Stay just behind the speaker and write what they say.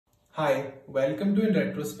Hi, welcome to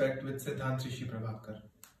InRetrospect with Siddhant Rishi Prabhakar.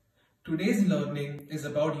 Today's learning is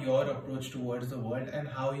about your approach towards the world and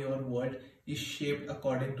how your world is shaped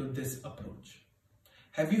according to this approach.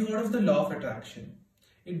 Have you heard of the law of attraction?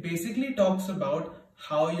 It basically talks about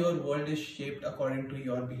how your world is shaped according to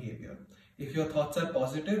your behavior. If your thoughts are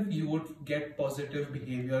positive, you would get positive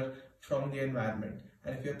behavior from the environment.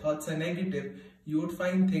 And if your thoughts are negative, you would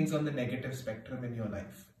find things on the negative spectrum in your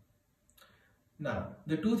life. Now,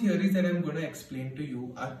 the two theories that I'm going to explain to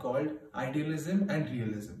you are called idealism and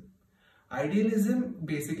realism. Idealism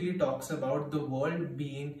basically talks about the world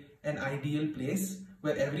being an ideal place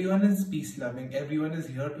where everyone is peace-loving, everyone is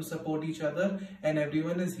here to support each other, and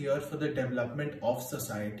everyone is here for the development of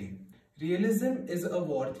society. Realism is a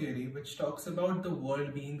war theory which talks about the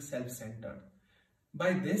world being self-centered.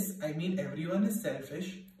 By this, I mean everyone is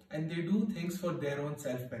selfish and they do things for their own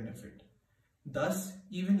self-benefit. Thus,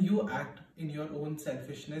 even you act in your own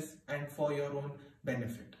selfishness and for your own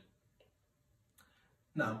benefit.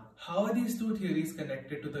 Now, how are these two theories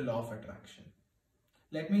connected to the law of attraction?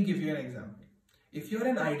 Let me give you an example. If you're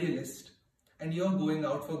an idealist and you're going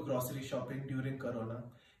out for grocery shopping during Corona,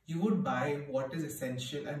 you would buy what is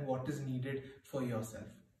essential and what is needed for yourself.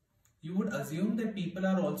 You would assume that people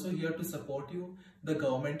are also here to support you, the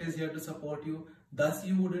government is here to support you, thus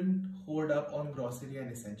you wouldn't hoard up on grocery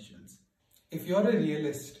and essentials. If you're a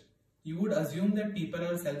realist, you would assume that people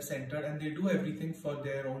are self-centered and they do everything for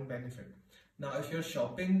their own benefit. Now, if you're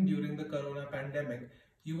shopping during the Corona pandemic,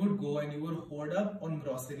 you would go and you would hoard up on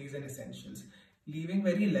groceries and essentials, leaving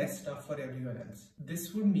very less stuff for everyone else.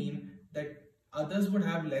 This would mean that others would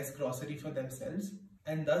have less grocery for themselves,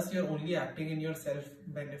 and thus you're only acting in your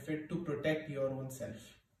self-benefit to protect your own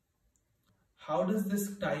self. How does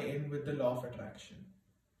this tie in with the law of attraction?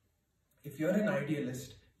 If you're an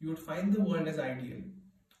idealist, you would find the world as ideal.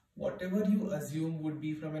 Whatever you assume would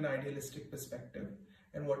be from an idealistic perspective,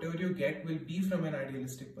 and whatever you get will be from an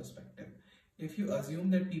idealistic perspective. If you assume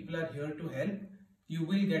that people are here to help, you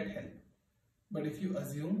will get help. But if you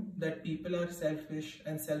assume that people are selfish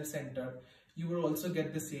and self-centered, you will also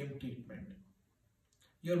get the same treatment.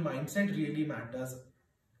 Your mindset really matters,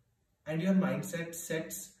 and your mindset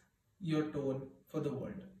sets your tone for the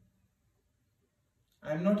world.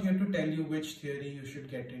 I'm not here to tell you which theory you should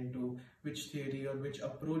get into, which theory or which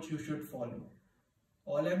approach you should follow.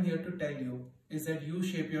 All I'm here to tell you is that you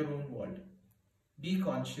shape your own world. Be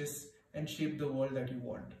conscious and shape the world that you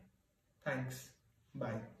want. Thanks.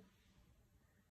 Bye.